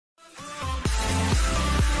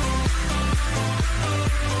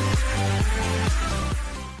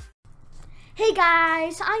Hey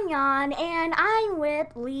guys, I'm Yan and I'm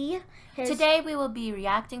with Lee. Today we will be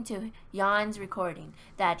reacting to Yan's recording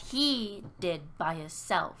that he did by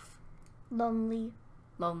himself. Loneliness.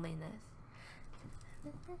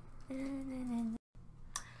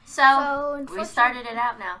 So we started it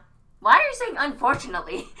out now. Why are you saying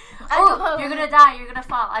unfortunately? Oh, you're gonna die, you're gonna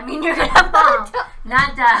fall. I mean, you're gonna fall,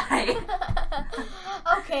 not die.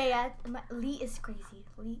 Okay, Lee is crazy.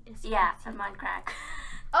 Yeah, I'm on crack.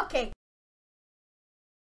 Okay.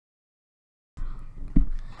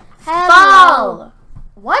 Fall!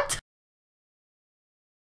 What?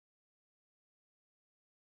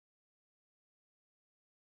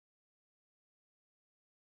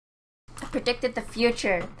 I predicted the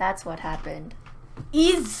future. That's what happened.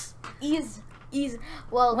 Ease.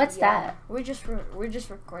 Well, what's that? We're just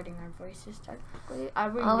recording our voices technically.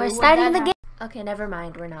 We're starting the game. Okay, never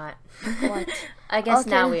mind. We're not. What? I guess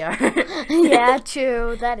now we are. Yeah,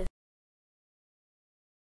 true. That is.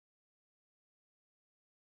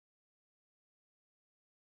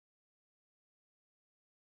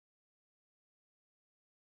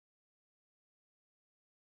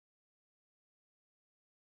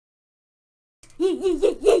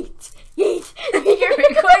 Yeet. You're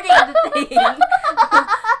recording the thing.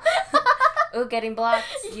 Oh, getting blocks.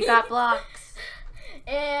 You got blocks.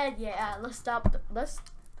 And yeah, let's stop.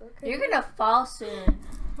 Okay. You're gonna fall soon.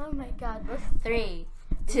 Oh my god. 3,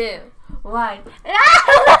 2, 1. Oh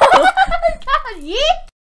my god, yeet!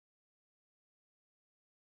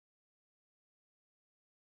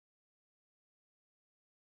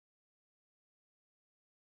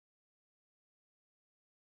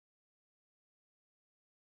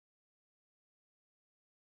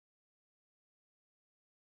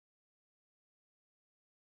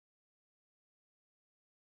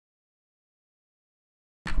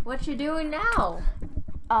 What you doing now?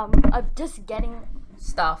 I'm just getting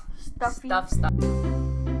Stuff.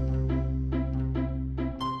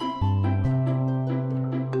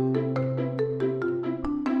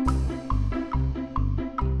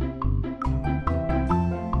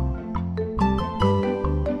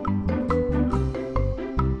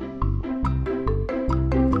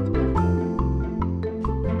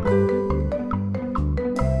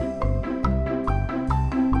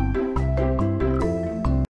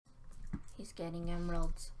 He's getting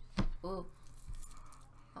emeralds. Ooh.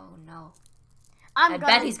 Oh no. I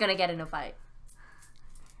bet he's gonna get in a fight.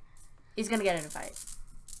 He's gonna get in a fight.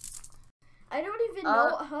 I don't even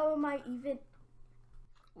know how am I even.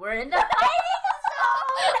 We're in the fighting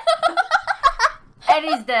zone! And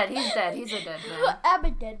he's dead. He's dead. He's a dead man. I'm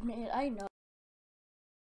a dead man. I know.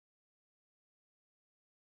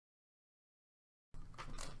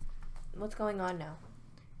 What's going on now?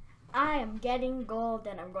 I am getting gold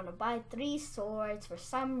and I'm gonna buy 3 swords for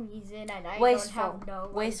some reason and I Wasteful. don't have no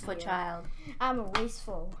Wasteful idea. child. I'm a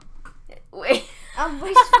wasteful. Wait. I'm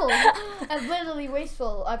wasteful. I'm literally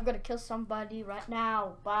wasteful. I'm gonna kill somebody right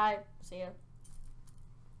now. Bye. See ya.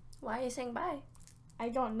 Why are you saying bye? I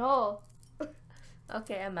don't know.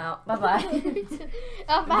 Okay, I'm out. Bye-bye.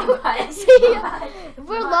 I'm out. Bye. See ya. Bye.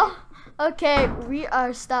 We're Bye. low. Okay, we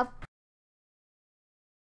are stopped.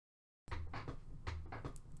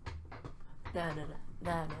 No.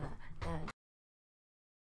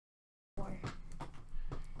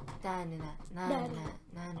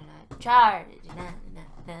 Charge.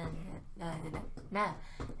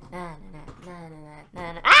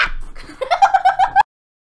 Ah!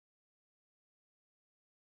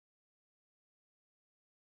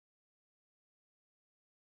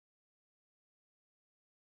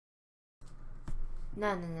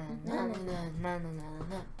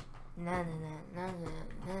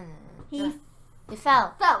 He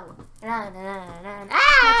fell. Fell.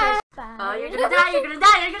 Ah! Oh, you're gonna die.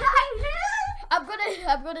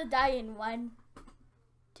 I'm gonna die in 1,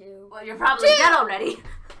 2. Well, you're probably dead already.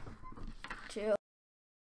 2.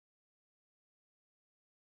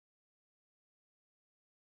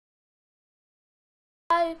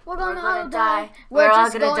 We're gonna die. We're all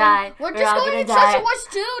gonna die. We're We're just all going to gonna die. Treasure Wars,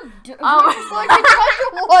 dude. Oh. We're just going to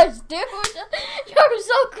Treasure Wars, dude. You're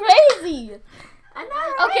so crazy. I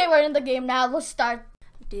know. Okay, we're in the game now. Let's start.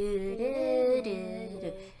 Be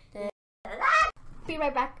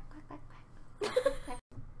right back.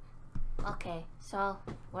 Okay, so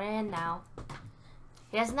we're in now.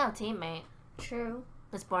 He has no teammate. True.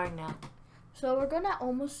 It's boring now. So we're gonna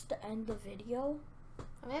almost end the video.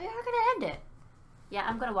 Maybe we're gonna end it. Yeah,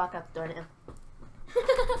 I'm gonna walk up the door to him.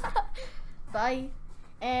 Bye.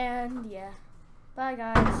 And yeah. Bye,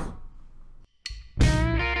 guys.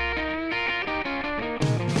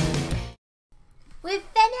 We've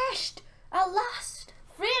finished! At last.